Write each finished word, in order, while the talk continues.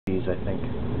these, I think.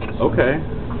 So, okay.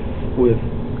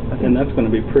 And that's going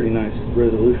to be pretty nice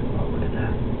resolution. Oh, look at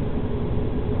that.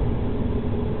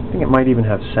 I think it might even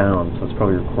have sound, so it's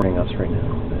probably recording us right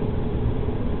now.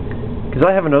 Because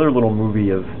I have another little movie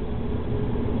of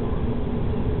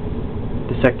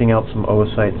dissecting out some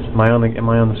oocytes. Am I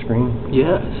on the screen?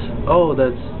 Yes. Oh,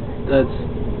 that's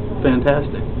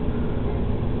fantastic.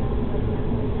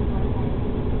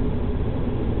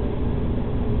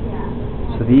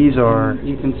 So these are...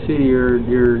 You can see you're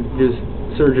just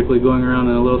surgically going around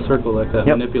in a little circle like that,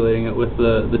 yep. manipulating it with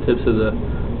the tips of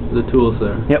the tools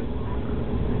there. Yep.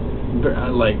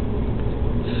 Like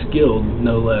skilled,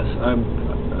 no less.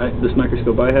 This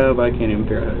microscope I have, I can't even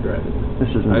figure out how to drive it. This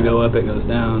isn't. I go up, it goes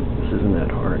down. This isn't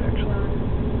that hard, actually.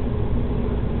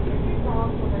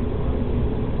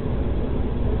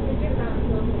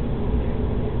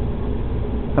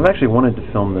 I've actually wanted to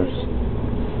film this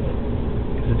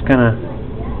because it's kind of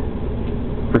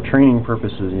for training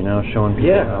purposes, you know, showing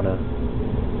people how to.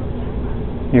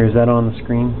 Here, is that on the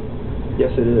screen?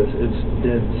 Yes, it is. It's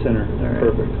dead center. All right.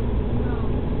 Perfect.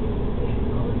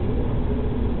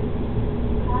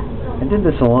 I did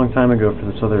this a long time ago for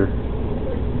this other.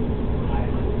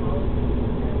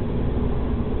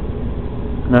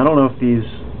 And I don't know if these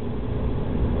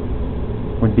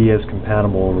would be as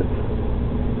compatible with.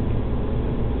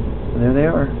 There they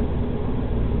are.